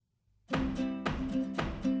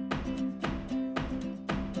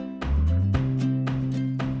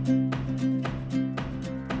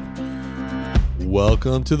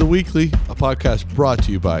Welcome to The Weekly, a podcast brought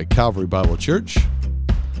to you by Calvary Bible Church.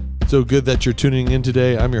 So good that you're tuning in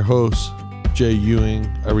today. I'm your host, Jay Ewing.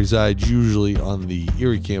 I reside usually on the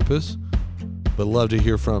Erie campus, but love to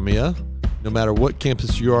hear from you. No matter what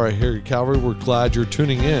campus you are here at Calvary, we're glad you're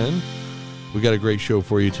tuning in. We got a great show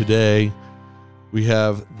for you today. We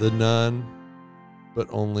have the none, but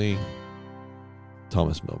only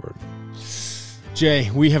Thomas Milburn.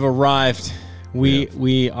 Jay, we have arrived.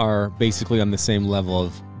 We are basically on the same level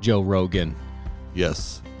of Joe Rogan.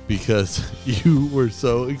 Yes, because you were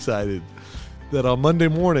so excited that on Monday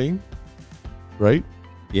morning, right?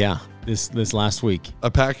 Yeah, this last week. A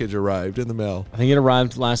package arrived in the mail. I think it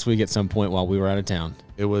arrived last week at some point while we were out of town.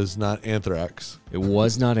 It was not anthrax. It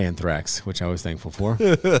was not anthrax, which I was thankful for.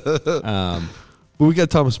 But we got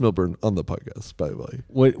Thomas Milburn on the podcast, by the way.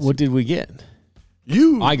 What did we get?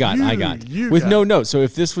 I got. With no note. So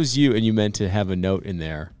if this was you and you meant to have a note in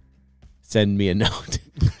there, send me a note.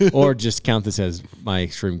 Or just count this as my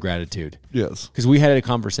extreme gratitude. Yes. Because we had a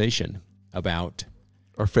conversation about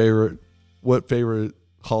what favorite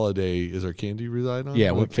holiday is our candy reside on?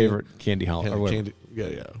 Yeah, what favorite candy holiday? Candy.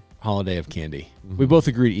 Yeah. Holiday of candy. Mm-hmm. We both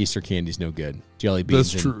agreed Easter candy's no good. Jelly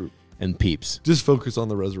beans and Peeps. Just focus on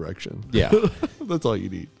the resurrection. Yeah. That's all you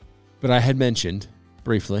need. But I had mentioned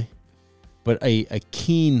briefly, but a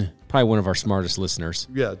keen, probably one of our smartest listeners.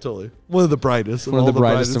 Yeah, totally. One of the brightest. One of the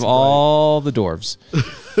brightest of all the dwarves.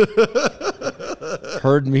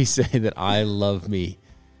 Heard me say that I love me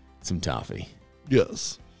some toffee.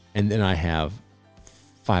 Yes. And then I have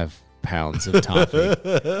 5 pounds of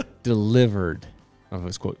toffee delivered. I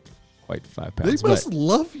was quite 5 pounds. They must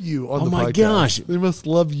love you on the podcast. Oh my gosh. They must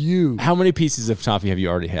love you. How many pieces of toffee have you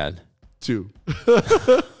already had? 2.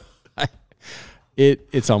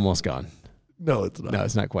 It's almost gone. No, it's not. No,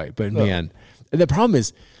 it's not quite. But man, the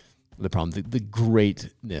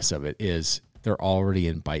greatness of it is they're already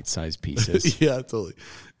in bite-sized pieces. Yeah, totally.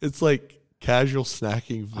 It's like casual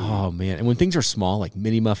snacking food. Oh man. And when things are small, like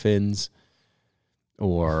mini muffins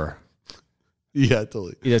or yeah,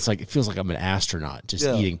 totally. It's like, it feels like I'm an astronaut just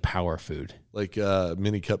eating power food. Like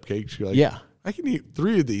mini cupcakes. You're like, yeah. I can eat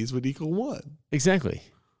 3 of these would equal 1. Exactly.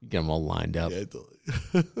 You get them all lined up. Yeah, totally.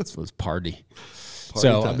 Let's party.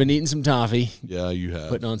 So time. I've been eating some toffee. Yeah, you have.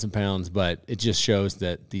 Putting on some pounds, but it just shows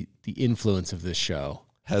that the influence of this show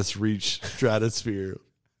has reached stratosphere.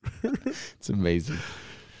 It's amazing.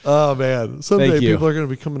 Oh, man. Someday people are going to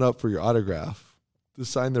be coming up for your autograph to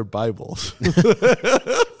sign their Bibles.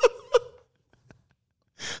 I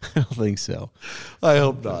don't think so. I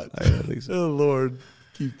hope not. I don't think so. Oh, Lord,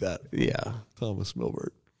 keep that. Yeah. Thomas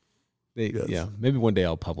Milburn. Yes. Yeah. Maybe one day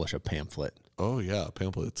I'll publish a pamphlet. Oh, yeah. A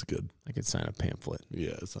pamphlet's good. I could sign a pamphlet.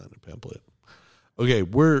 Yeah, sign a pamphlet. Okay,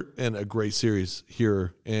 we're in a great series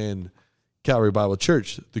here in Calvary Bible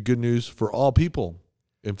Church, the good news for all people.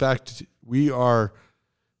 In fact, we are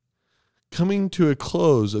coming to a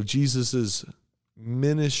close of Jesus's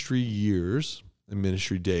ministry years and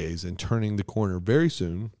ministry days and turning the corner very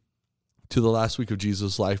soon to the last week of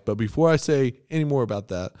Jesus' life. But before I say any more about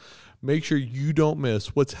that, make sure you don't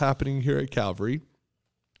miss what's happening here at Calvary.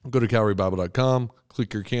 Go to calvarybible.com,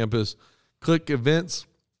 click your campus, click events,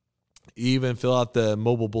 even fill out the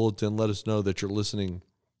mobile bulletin. Let us know that you're listening.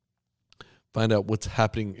 Find out what's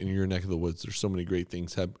happening in your neck of the woods. There's so many great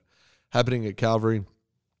things happening at Calvary.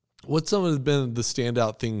 What's some of been the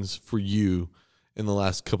standout things for you in the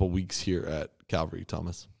last couple weeks here at Calvary,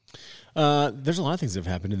 Thomas? There's a lot of things that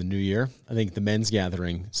have happened in the new year. I think the men's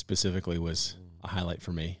gathering specifically was a highlight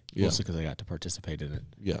for me, mostly because I got to participate in it.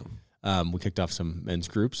 Yeah. We kicked off some men's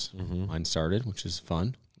groups. Mm-hmm. Mine started, which is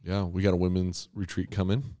fun. Yeah, we got a women's retreat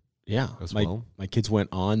coming. Yeah. My kids went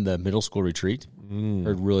on the middle school retreat,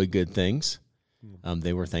 heard really good things.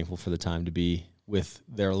 They were thankful for the time to be with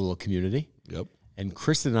their little community. Yep. And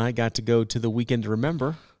Kristen and I got to go to the Weekend to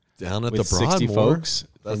Remember. Down at with the Broadmoor. 60 folks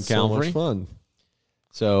That's from Calvary. So much fun.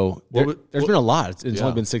 So there's been a lot. It's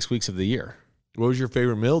only been 6 weeks of the year. What was your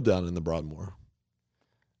favorite meal down in the Broadmoor?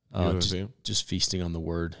 Just feasting on the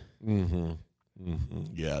word. Mm-hmm. Mm-hmm.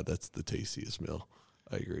 Yeah, that's the tastiest meal.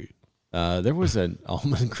 I agree. There was an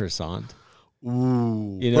almond croissant.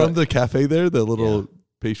 Ooh, from the cafe there, the little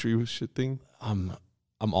pastry shit thing. I'm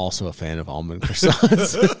also a fan of almond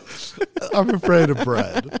croissants. I'm afraid of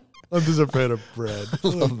bread. I'm just afraid of bread.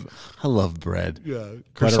 I love bread. Yeah,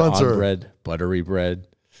 croissants are bread, buttery bread.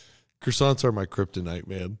 Croissants are my kryptonite,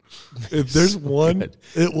 man. If there's one,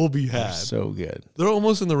 it will be had. They're so good. They're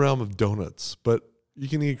almost in the realm of donuts, but you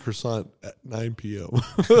can eat a croissant at 9 p.m.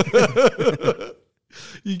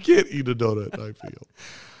 You can't eat a donut at 9 p.m.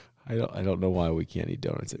 I don't know why we can't eat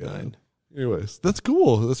donuts at 9. Anyways, that's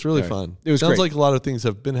cool. That's really fun. It was Sounds great. like a lot of things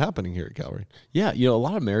have been happening here at Calvary. Yeah, a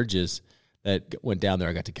lot of marriages that went down there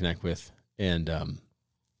I got to connect with. And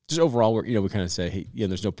just overall, we kind of say, hey,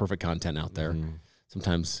 there's no perfect content out there.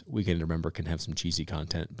 Sometimes Weekend to Remember can have some cheesy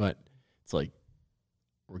content, but it's like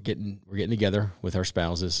we're getting together with our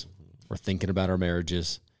spouses. We're thinking about our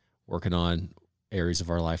marriages, working on areas of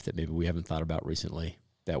our life that maybe we haven't thought about recently,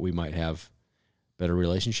 that we might have better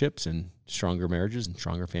relationships and stronger marriages and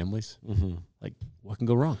stronger families. Like, what can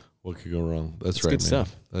go wrong? What could go wrong? That's right, good man.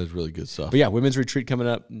 stuff. That is really good stuff. But yeah, women's retreat coming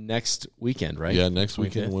up next weekend, right? Yeah, next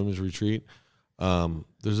weekend, 25th. women's retreat.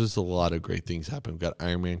 There's just a lot of great things happening. We've got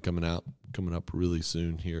Ironman coming up really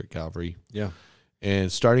soon here at Calvary. Yeah.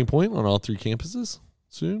 And Starting Point on all 3 campuses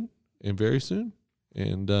soon and very soon.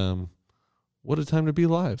 And what a time to be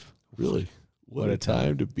alive. Really. What a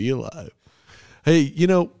time to be alive. Hey,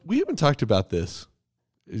 we haven't talked about this,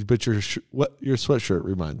 but your sweatshirt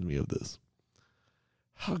reminds me of this.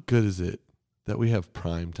 How good is it that we have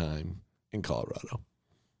prime time in Colorado?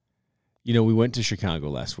 We went to Chicago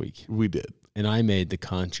last week, We did. and I made the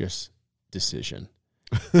conscious decision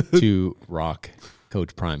to rock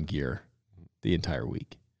Coach Prime gear the entire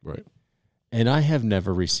week. Right. And I have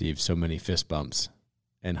never received so many fist bumps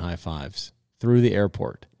and high fives through the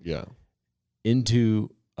airport Yeah.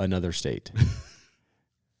 into another state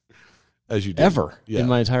As you did. ever Yeah. in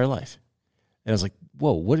my entire life. And I was like,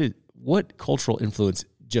 whoa, what cultural influence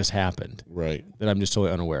just happened Right. that I'm just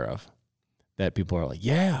totally unaware of? That people are like,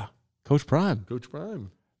 yeah, Coach Prime. Coach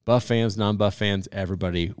Prime. Buff fans, non-Buff fans,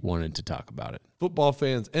 everybody wanted to talk about it. Football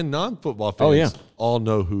fans and non-football fans Oh, yeah. all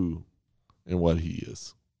know who and what he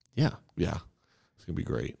is. Yeah, Yeah. It's going to be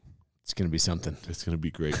great. it's going to be something. It's going to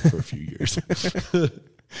be great for a few years.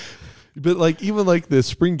 But even the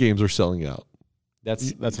spring games are selling out.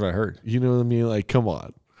 That's what I heard. You know what I mean? Like, come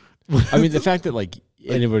on. I mean, the fact that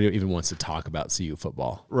anybody even wants to talk about CU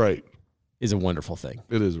football Right. is a wonderful thing.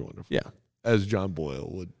 It is wonderful. Yeah. As John Boyle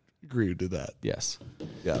would agree to that. Yes.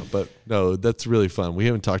 Yeah. But no, that's really fun. We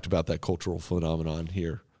haven't talked about that cultural phenomenon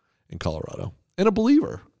here in Colorado. And a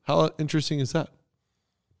believer. How interesting is that?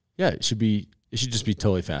 Yeah, it should just be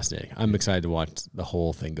totally fascinating. I'm excited to watch the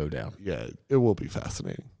whole thing go down. Yeah, it will be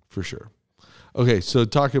fascinating for sure. Okay, so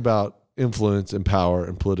talk about influence and power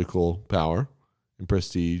and political power and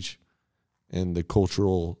prestige and the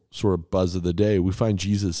cultural sort of buzz of the day. We find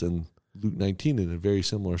Jesus in Luke 19 in a very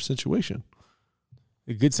similar situation.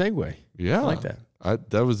 A good segue. Yeah. I like that.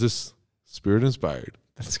 That was just spirit inspired.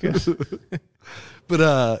 That's good.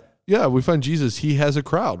 But yeah, we find Jesus, he has a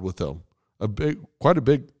crowd with him. Quite a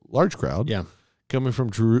big, large crowd. Yeah. Coming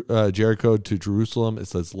from Jericho to Jerusalem.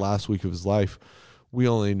 It's the last week of his life. We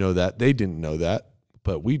only know that. They didn't know that,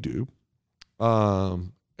 but we do.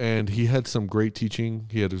 And he had some great teaching.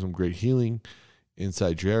 He had some great healing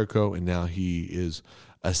inside Jericho, and now he is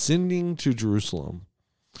ascending to Jerusalem.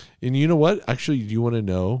 And you know what? Actually, do you want to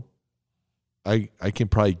know? I can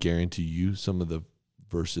probably guarantee you some of the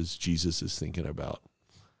verses Jesus is thinking about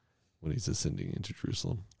when he's ascending into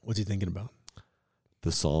Jerusalem. What's he thinking about?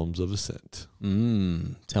 The Psalms of Ascent.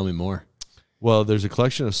 Tell me more. Well, there's a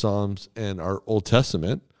collection of Psalms in our Old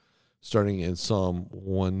Testament, starting in Psalm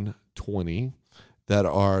 120, that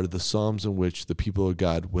are the Psalms in which the people of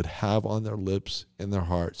God would have on their lips and their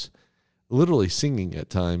hearts, literally singing at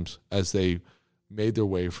times as they made their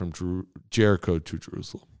way from Jericho to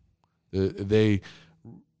Jerusalem. They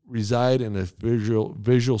reside in a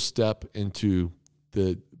visual step into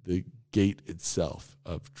the gate itself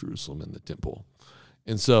of Jerusalem and the temple.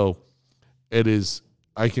 And so it is,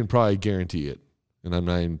 I can probably guarantee it, and I'm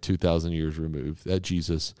not even 2,000 years removed, that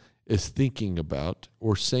Jesus is thinking about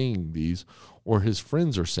or saying these, or his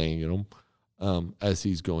friends are saying them as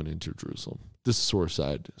he's going into Jerusalem. This is sort of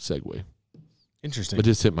side segue. Interesting. It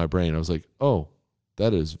just hit my brain. I was like, oh,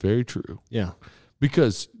 that is very true. Yeah.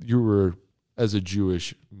 Because you were, as a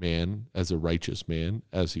Jewish man, as a righteous man,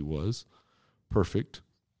 as he was, perfect,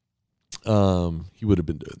 he would have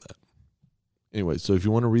been doing that. Anyway, so if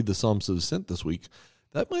you want to read the Psalms of Ascent this week,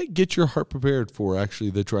 that might get your heart prepared for actually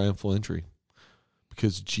the triumphal entry,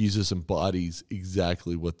 because Jesus embodies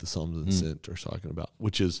exactly what the Psalms of Ascent are talking about,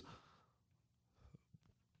 which is,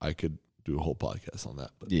 I could do a whole podcast on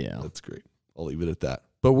that, but Yeah. that's great. I'll leave it at that.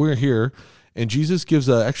 But we're here, and Jesus gives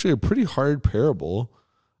actually a pretty hard parable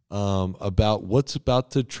about what's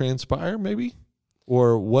about to transpire, maybe,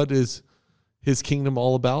 or what is his kingdom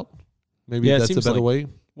all about. Maybe Yeah, it that's a seems better like- way.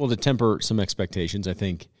 Well, to temper some expectations, I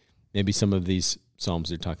think maybe some of these Psalms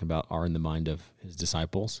they're talking about are in the mind of his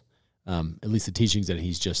disciples, at least the teachings that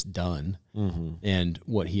he's just done, and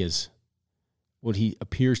what he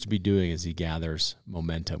appears to be doing as he gathers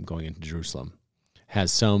momentum going into Jerusalem has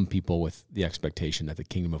some people with the expectation that the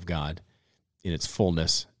kingdom of God in its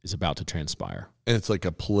fullness is about to transpire. And it's like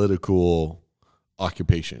a political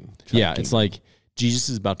occupation. Yeah, it's like Jesus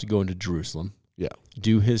is about to go into Jerusalem,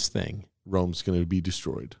 do his thing. Rome's going to be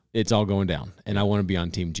destroyed. It's all going down, and I want to be on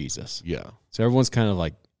Team Jesus. Yeah. So everyone's kind of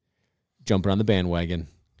like jumping on the bandwagon,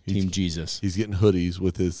 Team Jesus. He's getting hoodies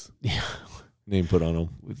with his name put on them.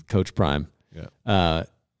 With Coach Prime. Yeah.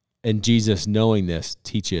 And Jesus, knowing this,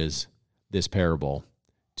 teaches this parable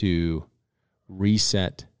to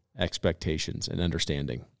reset expectations and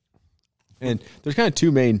understanding. And there's kind of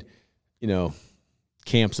two main,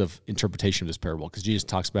 camps of interpretation of this parable, because Jesus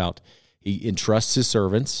talks about he entrusts his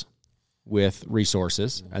servants with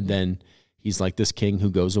resources, and then he's like this king who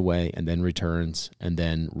goes away and then returns and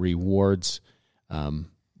then rewards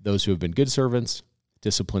those who have been good servants,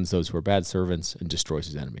 disciplines those who are bad servants, and destroys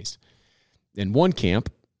his enemies. And one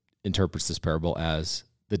camp interprets this parable as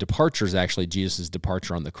the departure is actually Jesus'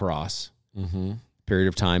 departure on the cross. Mm-hmm. Period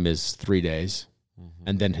of time is 3 days,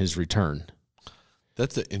 and then his return.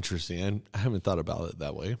 That's interesting. I haven't thought about it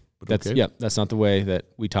that way. But that's not the way that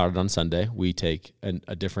we taught it on Sunday. We take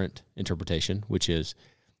a different interpretation, which is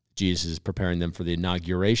Jesus is preparing them for the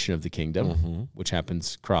inauguration of the kingdom, which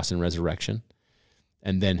happens cross and resurrection.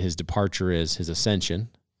 And then his departure is his ascension,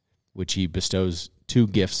 which he bestows 2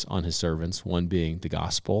 gifts on his servants, one being the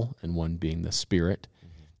gospel and one being the Spirit.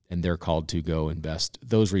 And they're called to go invest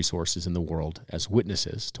those resources in the world as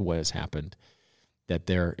witnesses to what has happened, that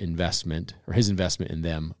their investment or his investment in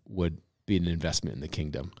them would be an investment in the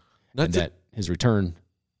kingdom. That his return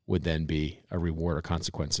would then be a reward or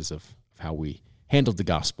consequences of how we handled the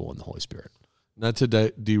gospel and the Holy Spirit. Not to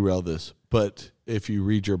derail this, but if you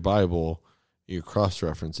read your Bible, your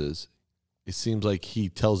cross-references, it seems like he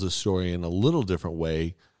tells the story in a little different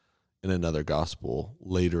way in another gospel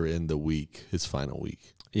later in the week, his final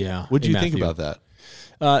week. Yeah. What do you think about that?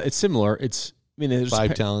 It's similar. There's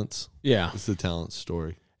 5 talents. Yeah. It's the talent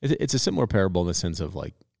story. It's a similar parable in the sense of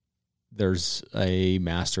like, there's a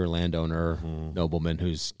master landowner, nobleman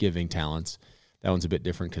who's giving talents. That one's a bit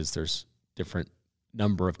different because there's different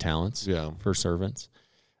number of talents for servants.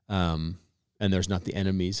 And there's not the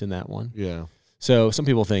enemies in that one. Yeah. So some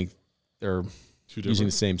people think they're using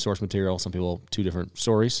the same source material. Some people, 2 different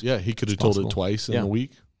stories. Yeah, he could have told it twice in a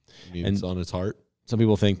week. It's on his heart. Some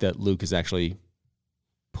people think that Luke has actually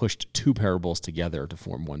pushed 2 parables together to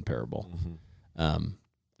form one parable.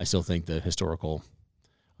 I still think the historical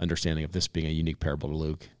understanding of this being a unique parable to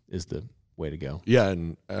Luke is the way to go. Yeah,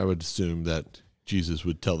 and I would assume that Jesus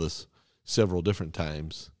would tell this several different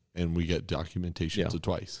times, and we get documentation of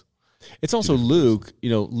twice. It's also Luke.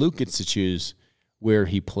 Luke gets to choose where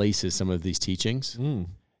he places some of these teachings,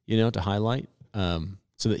 to highlight,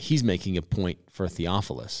 so that he's making a point for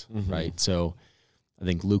Theophilus, right? So I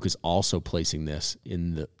think Luke is also placing this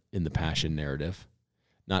in the Passion narrative,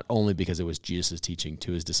 not only because it was Jesus' teaching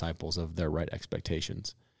to his disciples of their right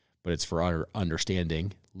expectations, but it's for our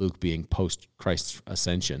understanding, Luke being post Christ's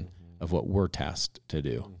ascension, of what we're tasked to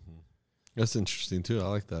do. That's interesting too. I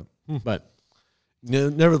like that. But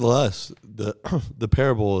nevertheless, the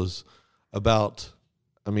parable is about,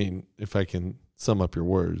 if I can sum up your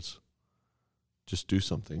words, just do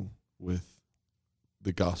something with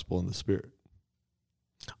the gospel and the Spirit.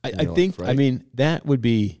 I think, right? That would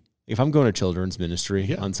be, if I'm going to children's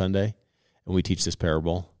ministry on Sunday and we teach this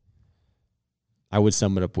parable, I would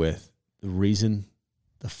sum it up with the reason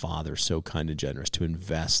the Father's so kind and generous to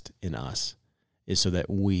invest in us is so that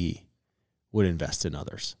we would invest in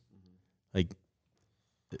others. Like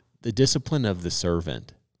the discipline of the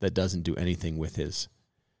servant that doesn't do anything with his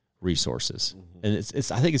resources. And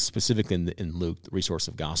I think it's specific in Luke, the resource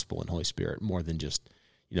of gospel and Holy Spirit, more than just,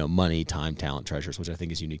 money, time, talent, treasures, which I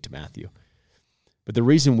think is unique to Matthew. But the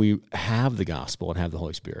reason we have the gospel and have the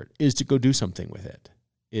Holy Spirit is to go do something with it,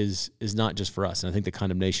 is not just for us. And I think the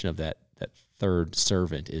condemnation of that third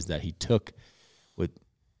servant is that he took what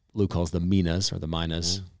Luke calls the minas or the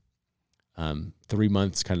minas, 3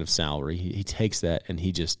 months kind of salary. He takes that and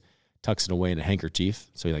he just tucks it away in a handkerchief.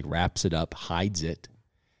 So he wraps it up, hides it,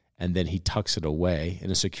 and then he tucks it away in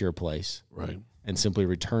a secure place. Right. And simply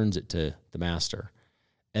returns it to the master.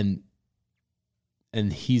 And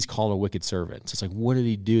he's called a wicked servant. So it's like, what did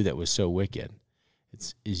he do that was so wicked?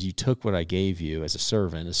 Is you took what I gave you as a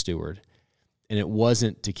servant, a steward, and it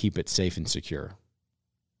wasn't to keep it safe and secure.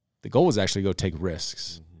 The goal was actually to go take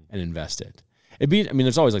risks and invest it.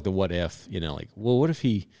 There's always the what if, what if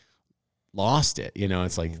he lost it?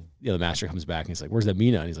 It's like, the master comes back and he's like, where's that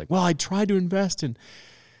mina? And he's like, well, I tried to invest and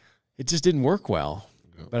it just didn't work well.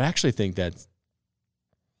 Yeah. But I actually think that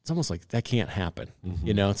it's almost like that can't happen.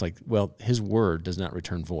 It's like, well, his word does not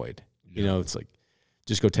return void. Yeah. It's like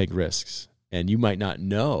Just go take risks. And you might not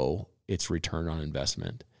know its return on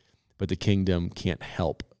investment, but the kingdom can't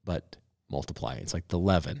help but multiply. It's like the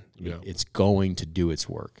leaven. Yeah. It's going to do its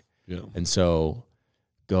work. Yeah. And so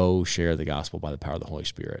go share the gospel by the power of the Holy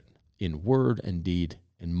Spirit in word and deed,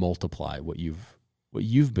 and multiply what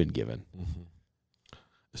you've been given. Mm-hmm.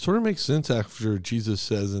 It sort of makes sense after Jesus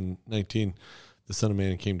says in 19, the Son of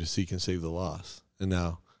Man came to seek and save the lost. And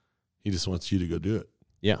now he just wants you to go do it.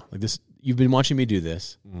 Yeah. Like this, you've been watching me do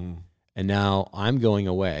this, and now I'm going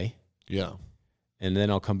away. Yeah. And then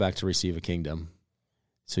I'll come back to receive a kingdom.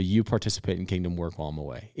 So you participate in kingdom work while I'm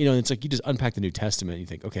away. You know, it's like you just unpack the New Testament and you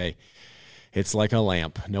think, okay, it's like a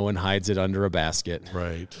lamp. No one hides it under a basket,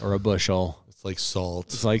 Right. or a bushel. It's like salt.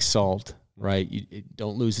 It's like salt, right? It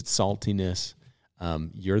don't lose its saltiness.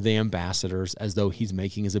 You're the ambassadors, as though he's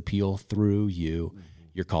making his appeal through you.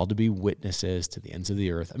 You're called to be witnesses to the ends of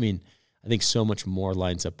the earth. I mean, I think so much more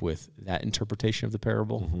lines up with that interpretation of the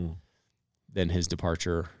parable than his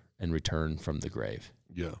departure and return from the grave.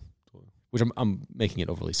 Yeah. Which I'm making it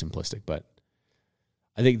overly simplistic, but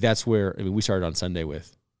I think that's where, I mean, we started on Sunday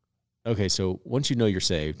with, okay, so once you know you're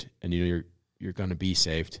saved and you know you're going to be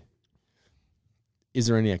saved, is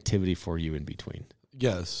there any activity for you in between?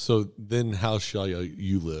 Yes. So then how shall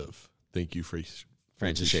you live? Thank you,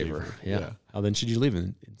 Francis Schaeffer. Yeah. How then should you live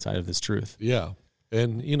inside of this truth? Yeah.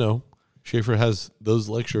 And, Schaeffer has, those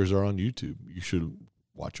lectures are on YouTube. You should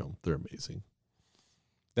watch them. They're amazing.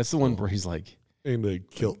 That's the one where he's like, in a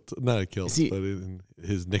kilt, not a kilt, but in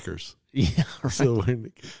his knickers. yeah, right. So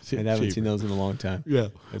I haven't seen those in a long time. Yeah.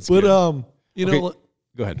 That's But, good. know,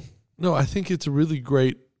 Go ahead. no, I think it's a really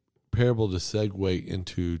great parable to segue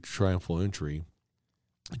into triumphal entry.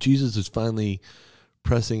 Jesus is finally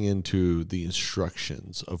pressing into the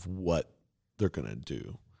instructions of what they're going to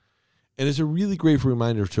do. And it's a really great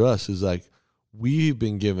reminder to us is like, we've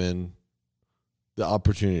been given the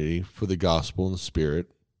opportunity for the gospel and the Spirit.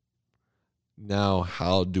 Now,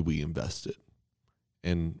 how do we invest it?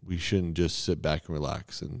 And we shouldn't just sit back and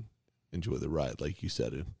relax and enjoy the ride, like you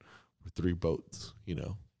said. We're 3 boats,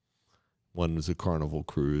 One is a carnival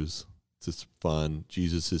cruise. It's just fun.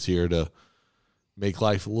 Jesus is here to make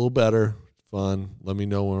life a little better, fun. Let me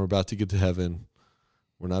know when we're about to get to heaven.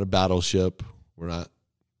 We're not a battleship. We're not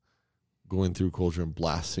going through culture and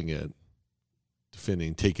blasting it,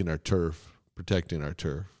 defending, taking our turf, protecting our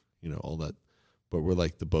turf, all that. But we're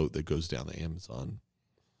like the boat that goes down the Amazon.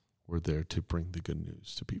 We're there to bring the good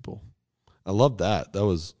news to people. I love that. That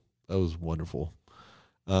was wonderful.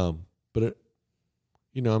 But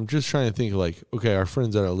I'm just trying to think like, okay, our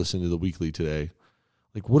friends that are listening to the weekly today,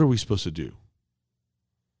 like, what are we supposed to do?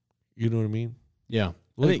 You know what I mean? Yeah.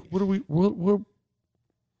 Like, what are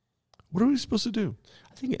we supposed to do?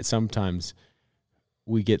 I think sometimes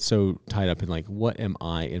we get so tied up in like, what am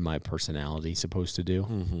I in my personality supposed to do?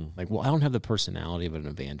 Mm-hmm. Like, well, I don't have the personality of an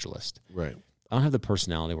evangelist. Right. I don't have the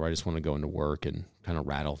personality where I just want to go into work and kind of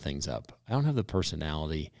rattle things up. I don't have the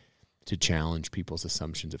personality to challenge people's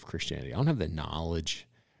assumptions of Christianity. I don't have the knowledge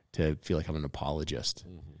to feel like I'm an apologist.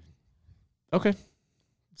 Mm-hmm. Okay.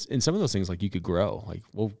 In some of those things, like, you could grow. Like,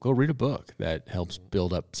 well, go read a book that helps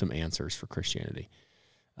build up some answers for Christianity.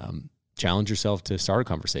 Challenge yourself to start a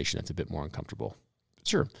conversation that's a bit more uncomfortable.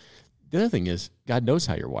 Sure. The other thing is, God knows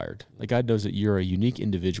how you're wired. Like, God knows that you're a unique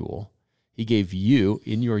individual. He gave you,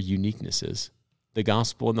 in your uniquenesses, the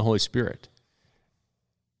gospel and the Holy Spirit.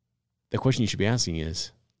 The question you should be asking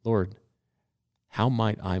is, Lord, how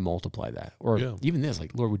might I multiply that? Or even this,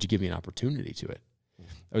 like, Lord, would you give me an opportunity to it?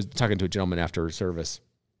 I was talking to a gentleman after service,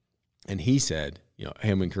 and he said, hey,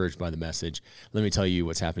 I'm encouraged by the message. Let me tell you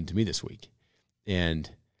what's happened to me this week. And,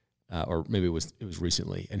 or maybe it was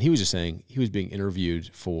recently. And he was just saying he was being interviewed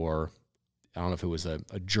for, I don't know if it was a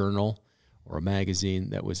journal or a magazine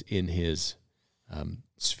that was in his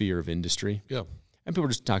sphere of industry. Yeah. And people were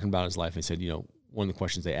just talking about his life. And he said, one of the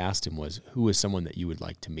questions they asked him was, who is someone that you would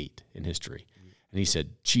like to meet in history? And he said,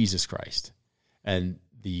 Jesus Christ. And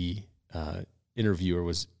the interviewer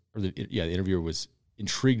was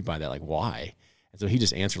intrigued by that. Like, why? And so he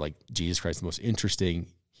just answered, like, Jesus Christ, the most interesting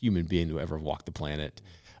human being to ever walk the planet.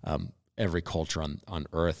 Every culture on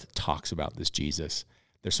earth talks about this Jesus.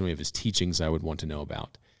 There's so many of his teachings I would want to know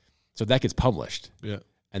about. So that gets published. Yeah.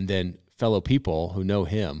 And then fellow people who know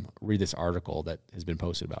him read this article that has been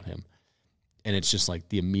posted about him. And it's just like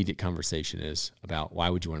the immediate conversation is about, why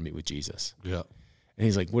would you want to meet with Jesus? Yeah. And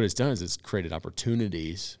he's like, what it's done is it's created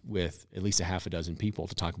opportunities with at least a half a dozen people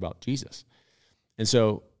to talk about Jesus. And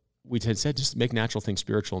so we had said, just make natural things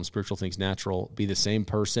spiritual and spiritual things natural. Be the same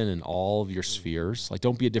person in all of your spheres. Like,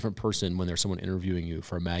 don't be a different person when there's someone interviewing you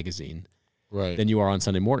for a magazine right. than you are on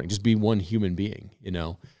Sunday morning. Just be one human being,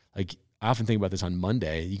 Like, I often think about this on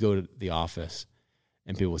Monday. You go to the office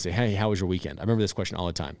and people will say, hey, how was your weekend? I remember this question all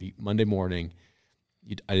the time. Monday morning,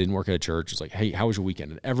 I didn't work at a church. It's like, hey, how was your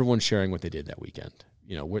weekend? And everyone's sharing what they did that weekend.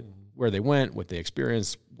 You know, where they went, what they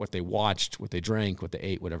experienced, what they watched, what they drank, what they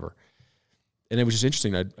ate, whatever. And it was just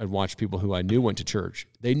interesting. I'd watch people who I knew went to church.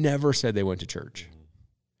 They never said they went to church.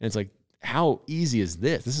 And it's like, how easy is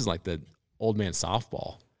this? This is like the old man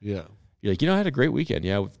softball. Yeah. You're like, I had a great weekend.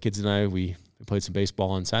 Yeah, with kids and I, we played some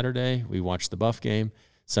baseball on Saturday. We watched the Buff game.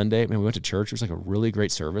 Sunday, we went to church. It was like a really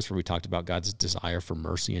great service where we talked about God's desire for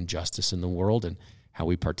mercy and justice in the world and how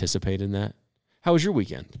we participate in that. How was your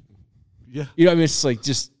weekend? Yeah. It's like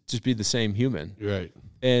just be the same human. Right.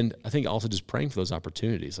 And I think also just praying for those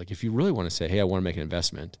opportunities. Like if you really want to say, hey, I want to make an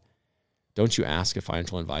investment, don't you ask a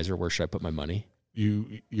financial advisor, where should I put my money?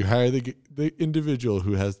 You hire the individual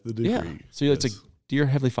who has the degree. Yeah. So it's like, dear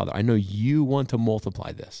Heavenly Father, I know you want to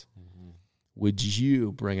multiply this. Mm-hmm. Would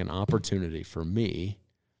you bring an opportunity for me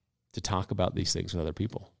to talk about these things with other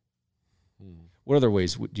people? What other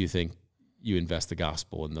ways do you think you invest the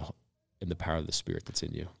gospel in the power of the Spirit that's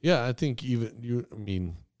in you? Yeah, I think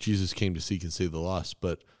Jesus came to seek and save the lost,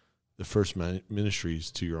 but the first ministry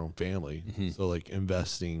is to your own family. Mm-hmm. So like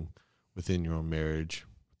investing within your own marriage,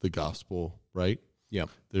 the gospel, right? Yeah.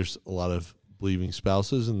 There's a lot of believing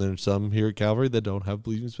spouses, and there's some here at Calvary that don't have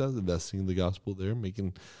believing spouses. Investing in the gospel there,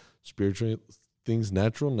 making spiritual things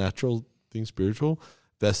natural things spiritual.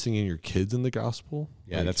 Investing in your kids in the gospel.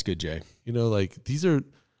 Yeah, that's good, Jay. Like these are,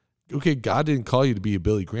 okay, God didn't call you to be a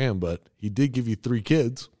Billy Graham, but he did give you 3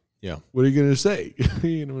 kids. Yeah. What are you going to say?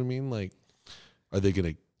 You know what I mean? Like, are they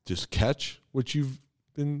going to just catch what you've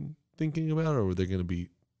been thinking about, or are they going to be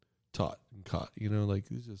taught and caught? Like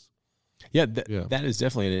it's just. Yeah, that is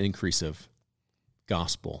definitely an increase of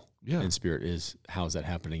gospel and Spirit. Is how is that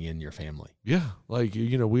happening in your family? Yeah, like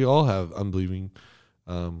we all have unbelieving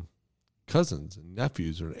cousins and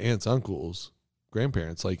nephews or aunts, uncles,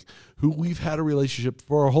 grandparents, like who we've had a relationship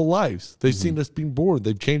for our whole lives. They've seen us being born.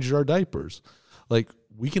 They've changed our diapers. Like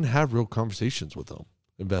we can have real conversations with them,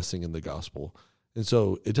 investing in the gospel. And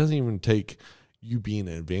so it doesn't even take you being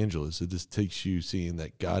an evangelist. It just takes you seeing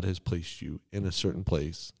that God has placed you in a certain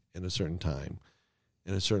place, in a certain time,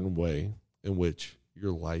 in a certain way in which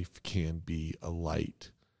your life can be a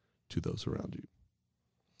light to those around you.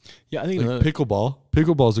 Yeah, I think like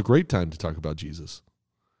pickleball is a great time to talk about Jesus.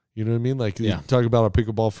 You know what I mean? Like you talk about our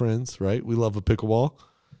pickleball friends, right? We love a pickleball.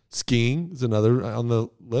 Skiing is another on the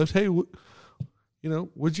list. Hey,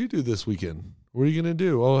 what'd you do this weekend? What are you going to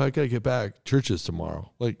do? Oh, I got to get back. Church is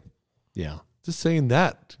tomorrow. Like, yeah, just saying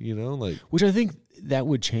that, like, which I think that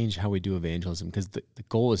would change how we do evangelism, because the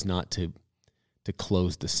goal is not to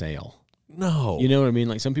close the sale. No. You know what I mean?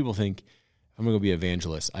 Like some people think, if I'm going to be an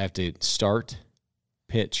evangelist, I have to start,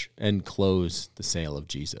 pitch, and close the sale of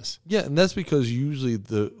Jesus. Yeah, and that's because usually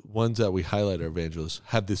the ones that we highlight are evangelists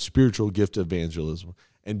have this spiritual gift of evangelism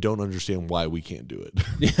and don't understand why we can't do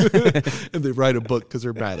it. And they write a book because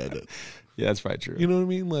they're bad at it. Yeah, that's probably true. You know what I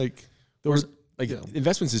mean? Like,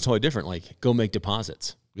 investments is totally different. Like, go make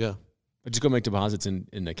deposits. Yeah. But just go make deposits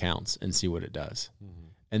in accounts and see what it does. Mm-hmm.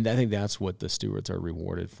 And I think that's what the stewards are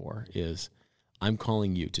rewarded for, is I'm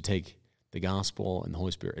calling you to take the gospel and the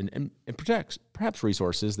Holy Spirit and protect perhaps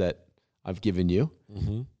resources that I've given you.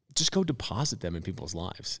 Mm-hmm. Just go deposit them in people's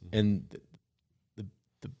lives. Mm-hmm. And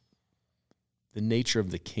the nature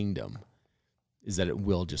of the kingdom is that it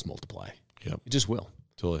will just multiply. Yeah, it just will.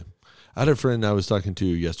 Totally. I had a friend I was talking to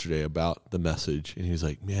yesterday about the message, and he's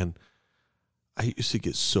like, man, I used to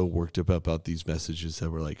get so worked up about these messages that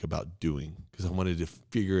were like about doing, because I wanted to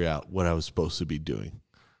figure out what I was supposed to be doing.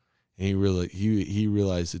 And he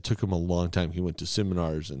realized it took him a long time. He went to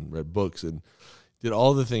seminars and read books and did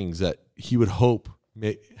all the things that he would hope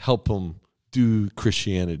may help him do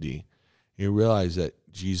Christianity. And he realized that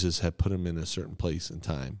Jesus had put him in a certain place and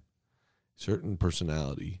time, certain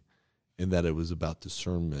personality, and that it was about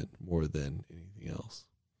discernment more than anything else.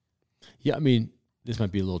 Yeah, I mean, this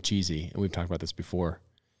might be a little cheesy, and we've talked about this before,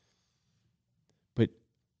 but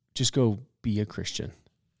just go be a Christian.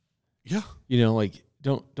 Yeah. Like,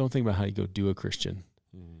 don't think about how you go do a Christian.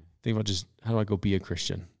 Mm-hmm. Think about just, how do I go be a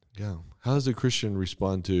Christian? Yeah. How does a Christian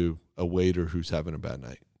respond to a waiter who's having a bad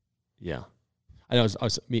night? Yeah. I know I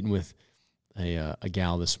was meeting with a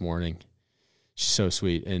gal this morning. She's so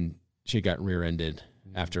sweet, and she got rear-ended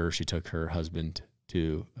after she took her husband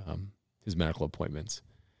to his medical appointments.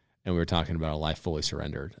 And we were talking about a life fully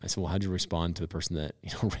surrendered. I said, well, how'd you respond to the person that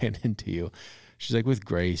ran into you? She's like, with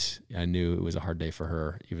grace. I knew it was a hard day for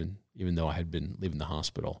her, even though I had been leaving the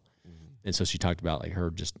hospital. Mm-hmm. And so she talked about like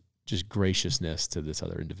her just graciousness to this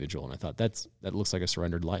other individual. And I thought that looks like a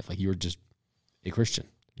surrendered life. Like, you were just a Christian.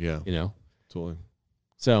 Yeah, you know? totally.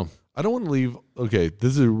 So I don't want to leave. Okay,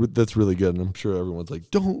 that's really good, and I'm sure everyone's like,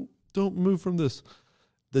 don't move from this.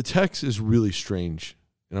 The text is really strange,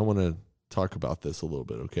 and I want to talk about this a little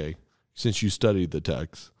bit. Okay, since you studied the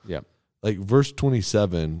text, yeah. like verse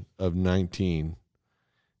 27 of 19.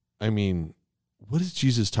 I mean, what is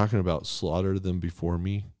Jesus talking about? Slaughter them before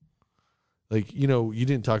me. Like, you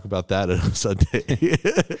didn't talk about that on a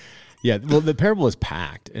Sunday. Yeah, well, the parable is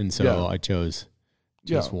packed, and so Yeah. I chose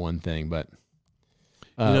just Yeah. one thing. But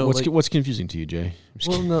like- what's confusing to you, Jay? I'm just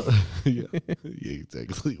Well, no, yeah,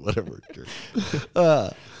 exactly. Whatever.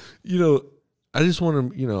 I just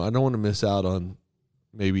want to, I don't want to miss out on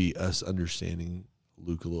maybe us understanding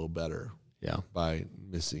Luke a little better yeah, by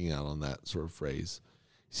missing out on that sort of phrase.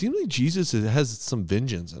 It seems like Jesus has some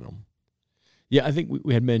vengeance in him. yeah. I think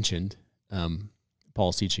we had mentioned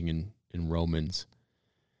Paul's teaching in Romans.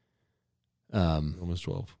 Romans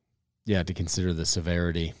 12. Yeah, to consider the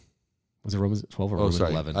severity. Was it Romans 12 or Oh, Romans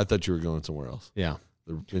sorry. 11? I thought you were going somewhere else. Yeah.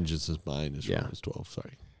 The vengeance is mine is Yeah. Romans 12.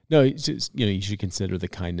 Sorry. No, it's just, you should consider the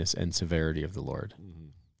kindness and severity of the Lord. Mm-hmm.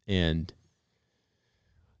 And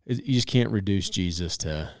you just can't reduce Jesus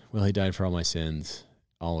to, well, he died for all my sins.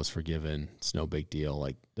 All is forgiven. It's no big deal.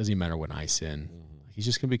 Like, doesn't even matter when I sin. He's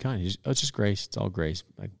just going to be kind. It's just grace. It's all grace.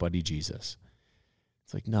 Like buddy Jesus.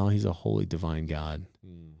 It's like, no, he's a holy, divine God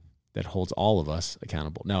that holds all of us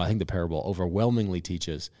accountable. Now, I think the parable overwhelmingly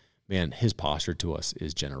teaches, man, his posture to us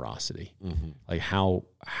is generosity. Mm-hmm. Like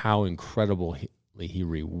how incredible he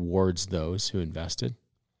rewards those who invested.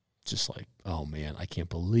 Just like, oh man, I can't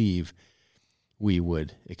believe we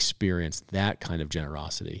would experience that kind of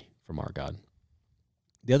generosity from our God.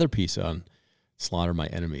 The other piece on slaughter my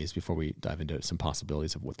enemies, before we dive into some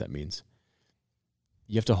possibilities of what that means,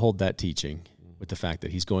 you have to hold that teaching with the fact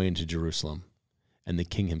that he's going into Jerusalem and the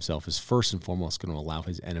king himself is first and foremost going to allow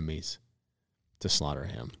his enemies to slaughter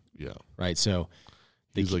him. Yeah. Right. So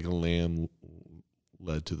He's like a lamb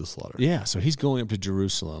led to the slaughter. yeah. So he's going up to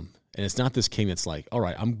Jerusalem, and it's not this king that's like, all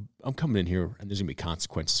right, I'm coming in here and there's gonna be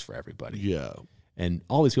consequences for everybody. Yeah. And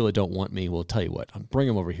all these people that don't want me, will tell you what, I'll bring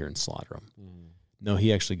them over here and slaughter them. No,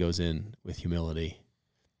 he actually goes in with humility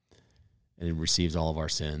and he receives all of our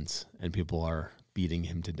sins, and people are beating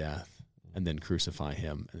him to death and then crucify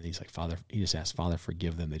him. And he's like, Father, he just asks, Father,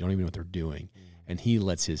 forgive them. They don't even know what they're doing. And he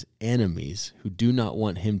lets his enemies who do not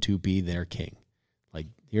want him to be their king. Like,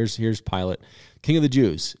 here's Pilate, king of the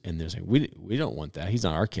Jews. And they're saying, we don't want that. He's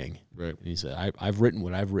not our king. Right. And he said, I've written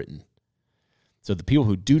what I've written. So the people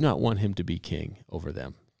who do not want him to be king over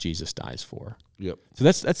them, Jesus dies for. Yep. So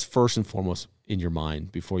that's first and foremost in your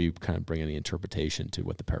mind before you kind of bring any interpretation to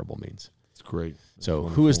what the parable means. It's great. That's So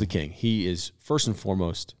wonderful. who is the king? He is first and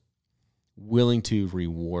foremost willing to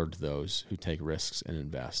reward those who take risks and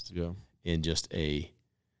invest Yeah. in just a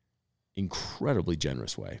incredibly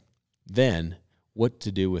generous way. Then what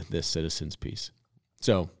to do with this citizens piece.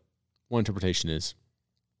 So one interpretation is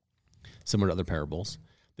similar to other parables.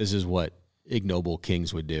 This is what ignoble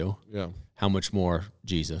kings would do. Yeah. How much more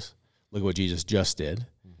Jesus? Look at what Jesus just did.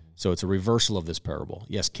 So it's a reversal of this parable.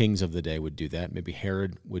 Yes, kings of the day would do that. Maybe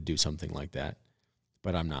Herod would do something like that,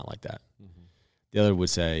 but I'm not like that. The other would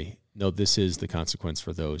say, no, this is the consequence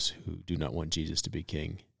for those who do not want Jesus to be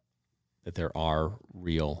king, that there are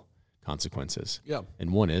real consequences. Yeah.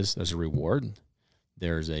 And one is there's a reward.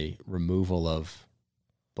 There's a removal of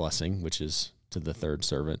blessing, which is to the third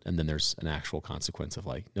servant. And then there's an actual consequence of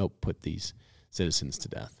like, nope, put these citizens to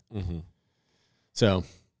death. Mm-hmm. So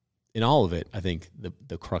in all of it, I think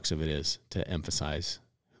the crux of it is to emphasize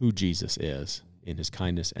who Jesus is in his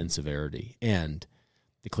kindness and severity. And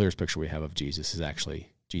the clearest picture we have of Jesus is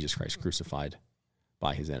actually Jesus Christ crucified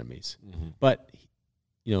by his enemies. Mm-hmm. But,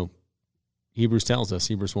 Hebrews tells us,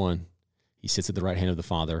 Hebrews 1, he sits at the right hand of the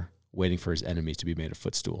Father, waiting for his enemies to be made a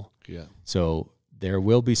footstool. Yeah. So there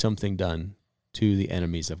will be something done to the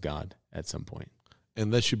enemies of God at some point.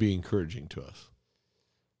 And that should be encouraging to us.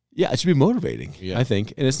 Yeah, it should be motivating, Yeah. I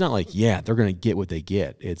think. And it's not like, they're going to get what they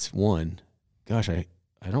get. It's one, gosh, I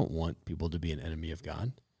don't want people to be an enemy of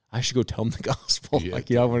God. I should go tell them the gospel. Yeah.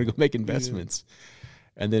 I want to go make investments.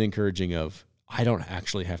 And then encouraging of, I don't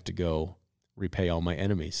actually have to go repay all my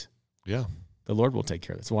enemies. Yeah. The Lord will take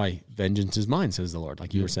care of it. That's why vengeance is mine, says the Lord,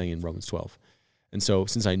 like you were saying in Romans 12. And so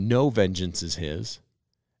since I know vengeance is his,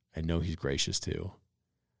 I know he's gracious too,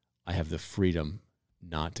 I have the freedom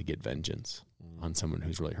not to get vengeance on someone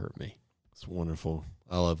who's really hurt me. It's wonderful.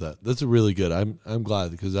 I love that. That's a really good. I'm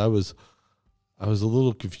glad because I was a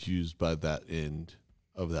little confused by that end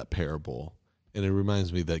of that parable. And it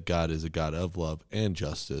reminds me that God is a God of love and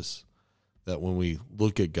justice, that when we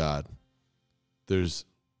look at God, there's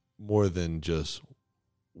more than just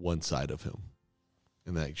one side of him.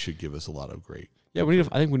 And that should give us a lot of great. Yeah,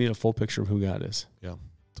 I think we need a full picture of who God is. Yeah,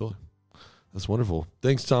 totally. That's wonderful.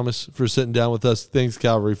 Thanks, Thomas, for sitting down with us. Thanks,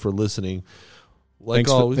 Calvary, for listening. Like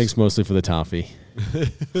always. Thanks mostly for the toffee.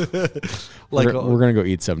 Like we're going to go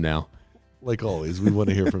eat some now. Like always, we want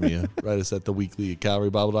to hear from you. Write us at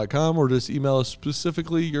theweekly@calvarybible.com or just email us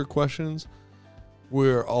specifically your questions.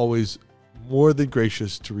 We're always more than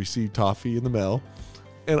gracious to receive toffee in the mail.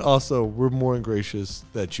 And also, we're more than gracious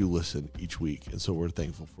that you listen each week. And so we're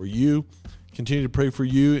thankful for you. Continue to pray for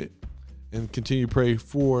you and continue to pray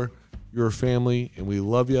for your family. And we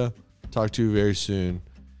love you. Talk to you very soon.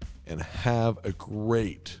 And have a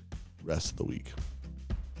great rest of the week.